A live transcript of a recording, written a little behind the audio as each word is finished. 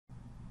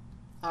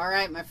All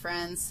right, my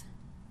friends,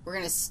 we're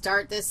going to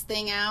start this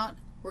thing out.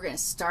 We're going to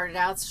start it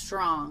out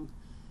strong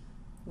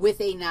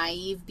with a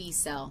naive B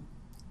cell.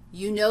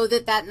 You know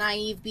that that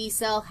naive B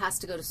cell has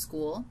to go to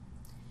school.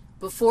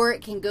 Before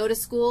it can go to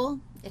school,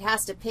 it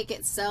has to pick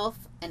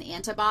itself an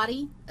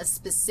antibody, a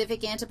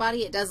specific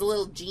antibody. It does a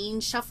little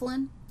gene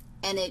shuffling,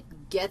 and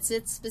it gets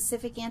its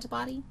specific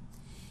antibody.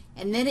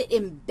 And then it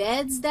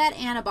embeds that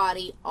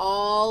antibody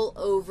all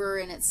over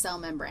in its cell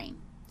membrane.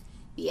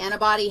 The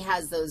antibody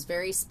has those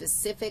very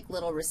specific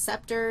little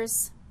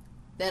receptors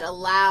that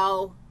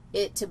allow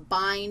it to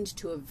bind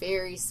to a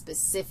very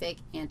specific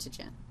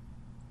antigen.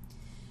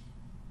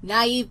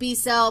 Naive B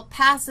cell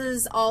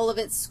passes all of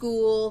its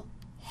school,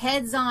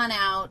 heads on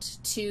out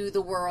to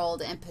the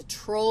world, and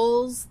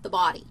patrols the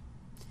body.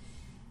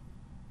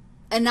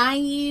 A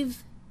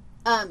naive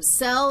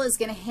cell is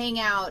going to hang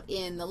out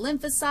in the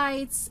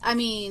lymphocytes.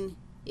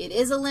 It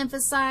is a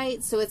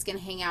lymphocyte, so it's going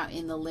to hang out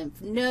in the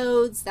lymph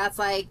nodes. That's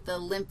like the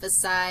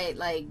lymphocyte,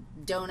 like,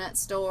 donut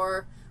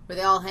store where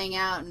they all hang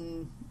out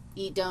and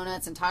eat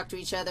donuts and talk to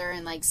each other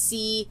and, like,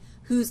 see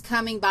who's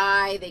coming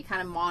by. They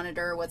kind of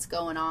monitor what's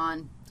going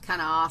on. It's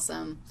kind of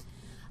awesome.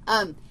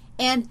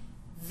 And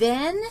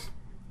then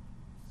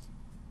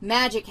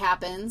magic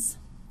happens,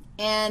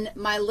 and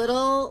my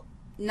little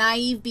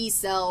naive B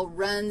cell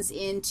runs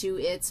into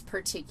its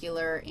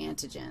particular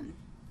antigen.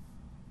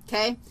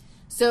 Okay?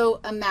 So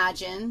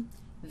imagine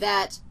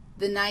that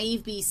the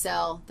naive B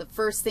cell, the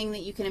first thing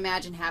that you can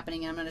imagine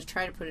happening, and I'm going to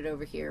try to put it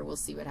over here. We'll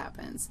see what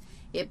happens.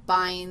 It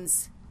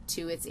binds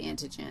to its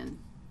antigen.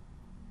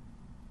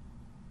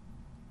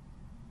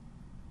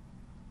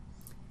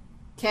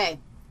 Okay,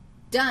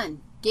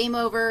 done. Game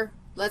over.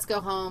 Let's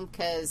go home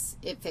because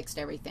it fixed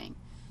everything.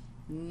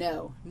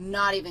 No,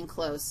 not even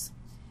close.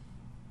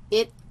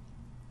 It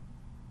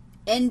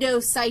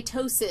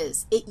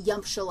endocytoses. It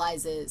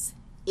yumptializes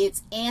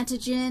its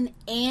antigen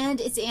and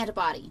its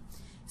antibody.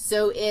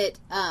 So it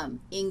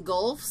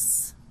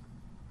engulfs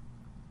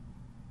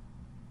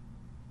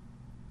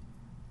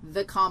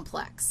the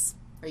complex.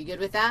 Are you good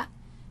with that?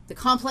 The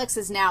complex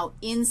is now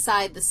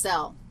inside the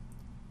cell.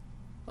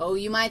 Oh,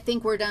 you might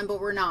think we're done,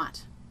 but we're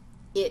not.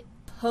 It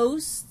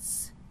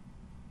posts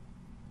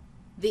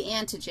the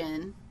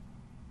antigen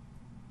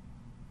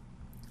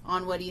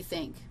on, what do you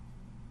think?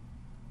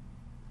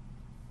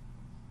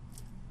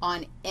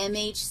 On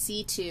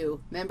MHC2.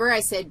 Remember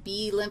I said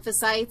B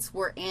lymphocytes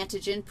were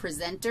antigen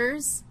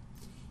presenters?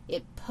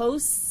 It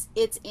posts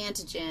its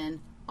antigen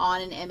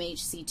on an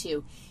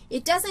MHC2.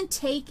 It doesn't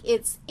take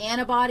its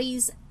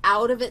antibodies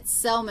out of its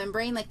cell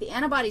membrane. Like, the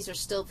antibodies are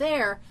still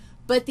there,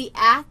 but the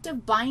act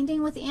of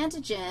binding with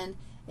antigen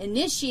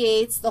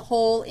initiates the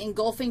whole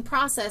engulfing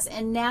process,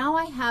 and now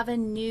I have a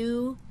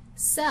new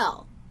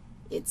cell.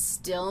 It's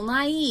still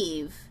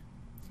naive,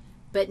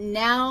 but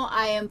now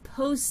I am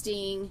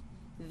posting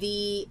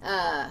the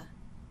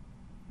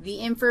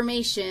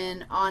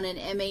information on an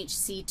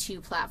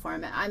MHC2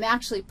 platform. I'm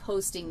actually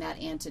posting that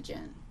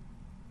antigen.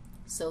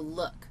 So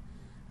look,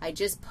 I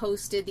just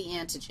posted the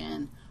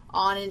antigen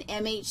on an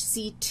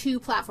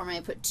MHC2 platform. I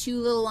put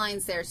two little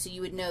lines there so you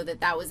would know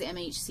that that was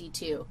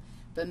MHC2,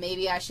 but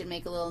maybe I should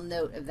make a little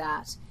note of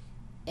that.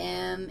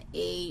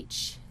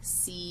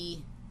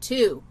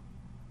 MHC2,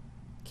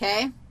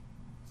 okay?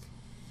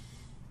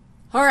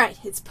 All right,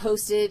 it's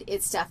posted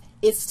its stuff.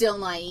 It's still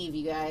naive,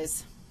 you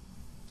guys.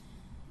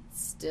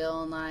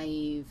 Still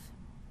naive.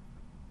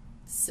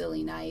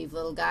 Silly, naive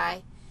little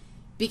guy.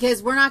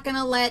 Because we're not going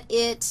to let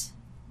it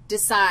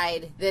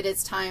decide that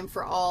it's time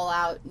for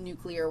all-out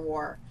nuclear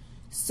war.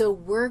 So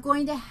we're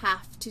going to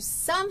have to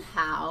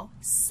somehow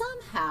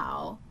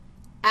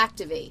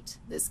activate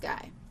this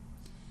guy.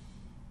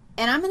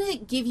 And I'm going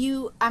to give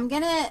you, I'm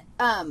going to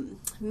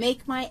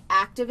make my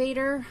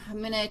activator. I'm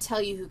going to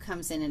tell you who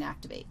comes in and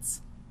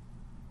activates.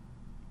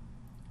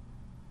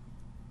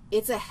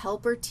 It's a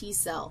helper T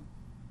cell.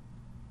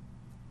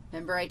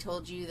 Remember I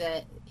told you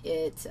that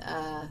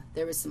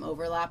there was some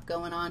overlap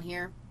going on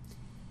here?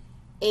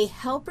 A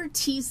helper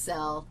T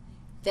cell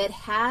that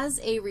has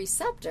a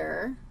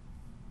receptor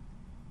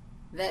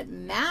that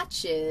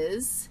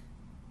matches,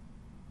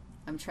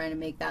 I'm trying to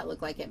make that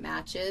look like it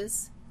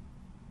matches.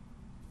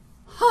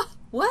 Huh,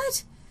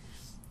 what?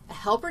 A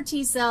helper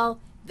T cell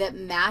that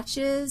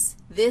matches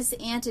this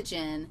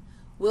antigen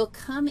will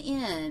come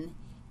in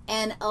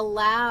and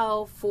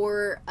allow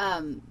for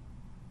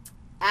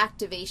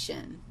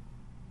activation.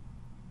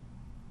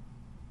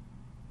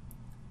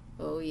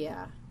 Oh,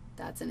 yeah,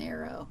 that's an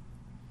arrow.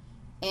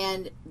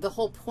 And the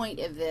whole point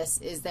of this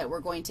is that we're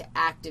going to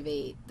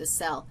activate the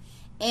cell.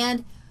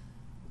 And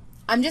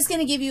I'm just going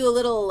to give you a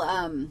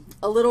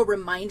little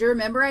reminder.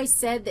 Remember I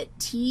said that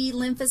T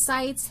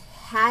lymphocytes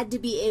had to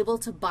be able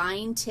to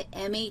bind to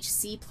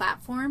MHC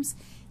platforms?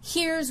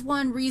 Here's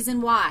one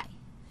reason why.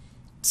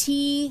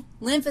 T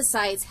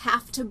lymphocytes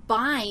have to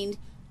bind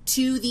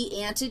to the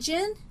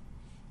antigen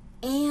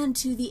and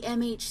to the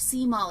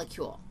MHC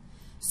molecule.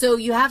 So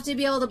you have to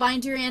be able to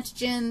bind to your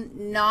antigen,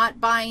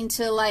 not bind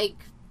to, like,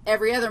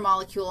 every other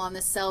molecule on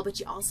this cell, but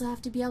you also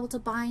have to be able to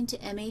bind to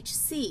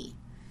MHC.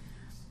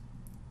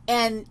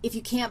 And if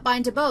you can't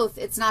bind to both,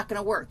 it's not going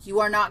to work. You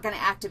are not going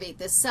to activate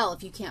this cell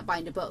if you can't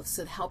bind to both.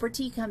 So the helper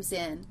T comes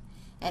in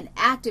and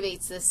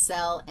activates this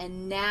cell,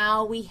 and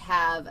now we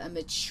have a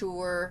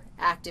mature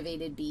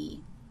activated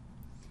B.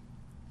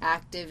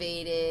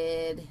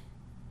 Activated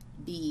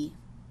B.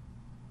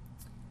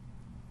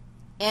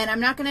 And I'm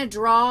not going to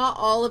draw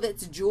all of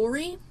its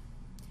jewelry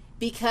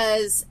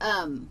because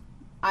I'm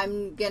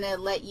going to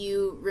let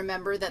you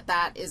remember that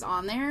that is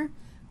on there.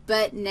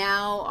 But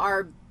now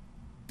our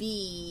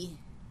B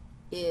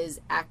is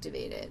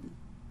activated.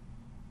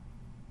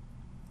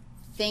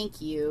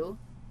 Thank you,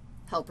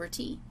 helper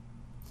T.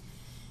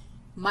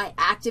 My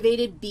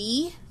activated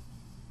B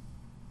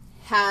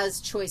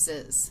has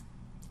choices.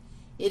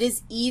 It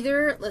is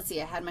either, let's see,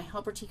 I had my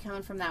helper T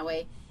coming from that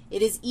way.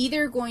 It is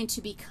either going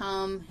to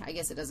become, I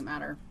guess it doesn't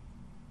matter,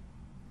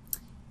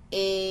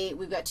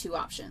 we've got two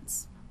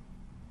options.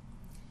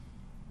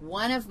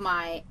 One of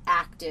my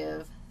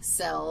active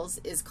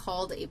cells is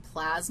called a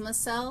plasma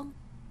cell.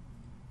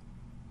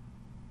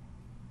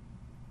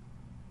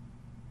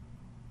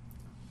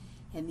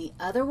 And the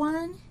other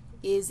one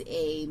is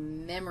a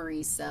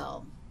memory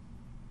cell.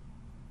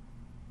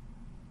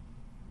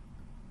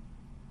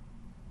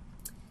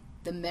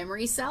 The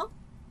memory cell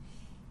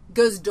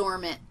goes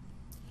dormant.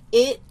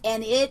 It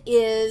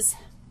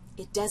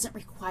doesn't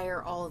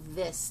require all of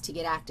this to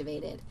get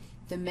activated.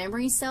 The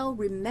memory cell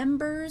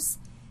remembers,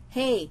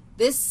 hey,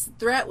 this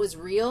threat was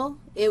real,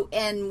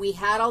 and we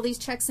had all these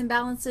checks and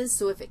balances,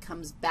 so if it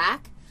comes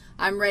back,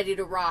 I'm ready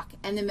to rock.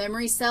 And the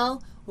memory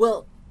cell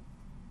will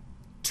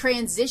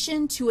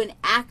transition to an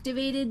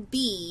activated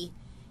B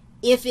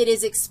if it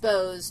is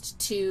exposed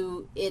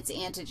to its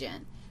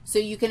antigen. So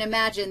you can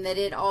imagine that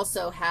it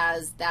also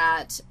has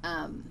that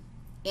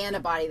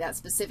antibody, that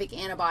specific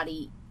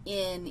antibody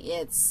in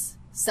its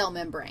cell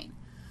membrane.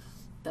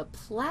 The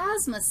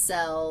plasma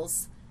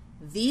cells,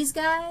 these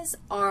guys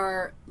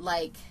are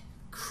like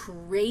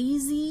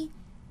crazy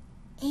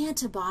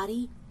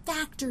antibody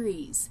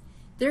factories.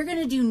 They're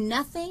going to do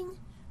nothing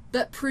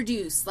but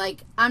produce,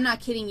 like, I'm not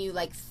kidding you,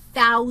 like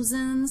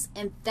thousands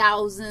and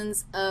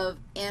thousands of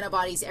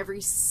antibodies every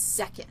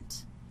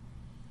second.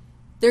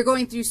 They're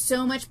going through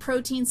so much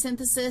protein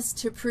synthesis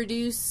to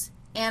produce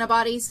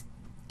antibodies,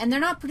 and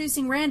they're not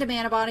producing random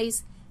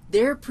antibodies.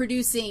 They're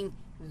producing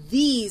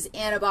these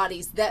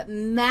antibodies that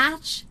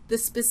match the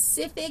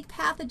specific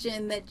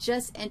pathogen that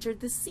just entered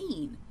the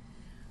scene.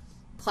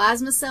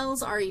 Plasma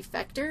cells are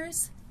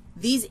effectors.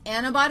 These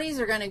antibodies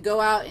are going to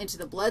go out into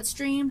the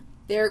bloodstream.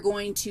 They're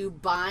going to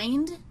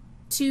bind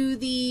to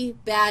the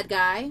bad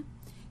guy.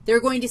 They're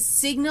going to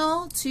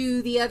signal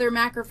to the other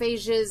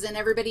macrophages and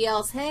everybody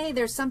else, hey,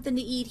 there's something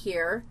to eat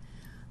here.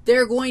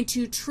 They're going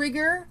to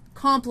trigger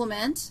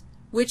complement,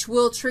 which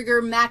will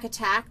trigger Mac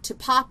attack to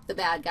pop the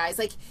bad guys.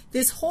 Like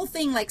this whole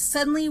thing, like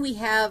suddenly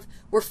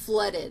we're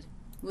flooded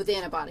with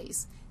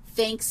antibodies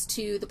thanks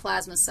to the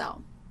plasma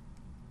cell.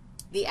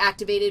 The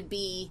activated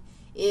B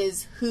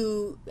is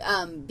who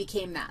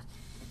became that.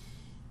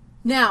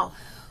 Now,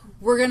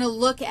 we're going to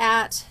look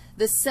at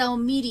the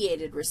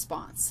cell-mediated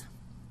response.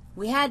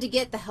 We had to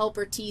get the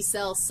helper T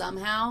cell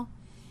somehow,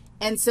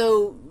 and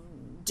so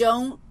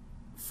don't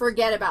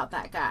forget about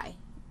that guy,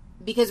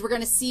 because we're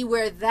going to see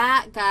where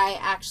that guy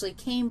actually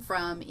came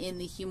from in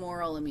the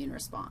humoral immune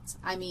response.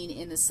 I mean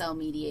in the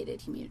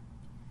cell-mediated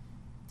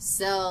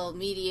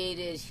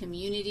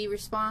immunity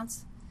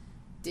response.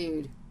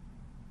 Dude,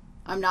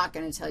 I'm not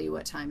going to tell you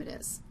what time it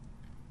is.